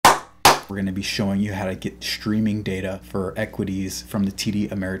we're going to be showing you how to get streaming data for equities from the TD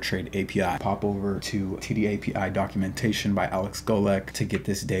Ameritrade API. Pop over to TDA API Documentation by Alex Golek to get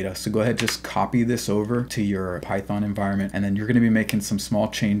this data. So go ahead, just copy this over to your Python environment, and then you're going to be making some small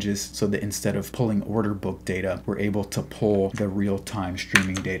changes so that instead of pulling order book data, we're able to pull the real-time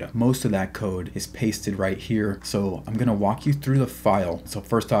streaming data. Most of that code is pasted right here. So I'm going to walk you through the file. So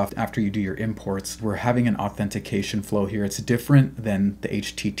first off, after you do your imports, we're having an authentication flow here. It's different than the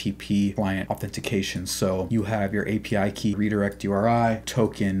HTTP client authentication. So you have your API key, redirect URI,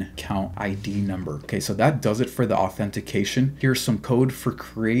 token, count ID number. Okay, so that does it for the authentication. Here's some code for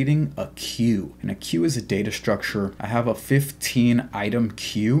creating a queue. And a queue is a data structure. I have a 15 item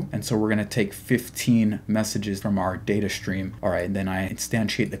queue. And so we're going to take 15 messages from our data stream. All right, and then I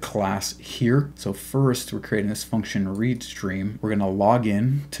instantiate the class here. So first we're creating this function read stream. We're going to log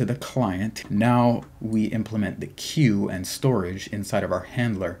in to the client. Now we implement the queue and storage inside of our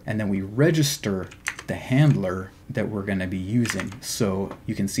handler, and then we register the handler that we're going to be using. So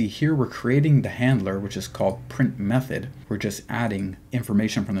you can see here we're creating the handler, which is called print method. We're just adding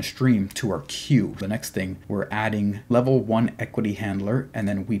information from the stream to our queue. The next thing, we're adding level 1 equity handler, and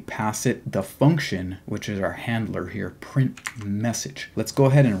then we pass it the function, which is our handler here, print message. Let's go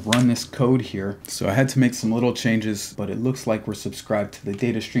ahead and run this code here. So I had to make some little changes, but it looks like we're subscribed to the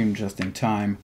data stream just in time.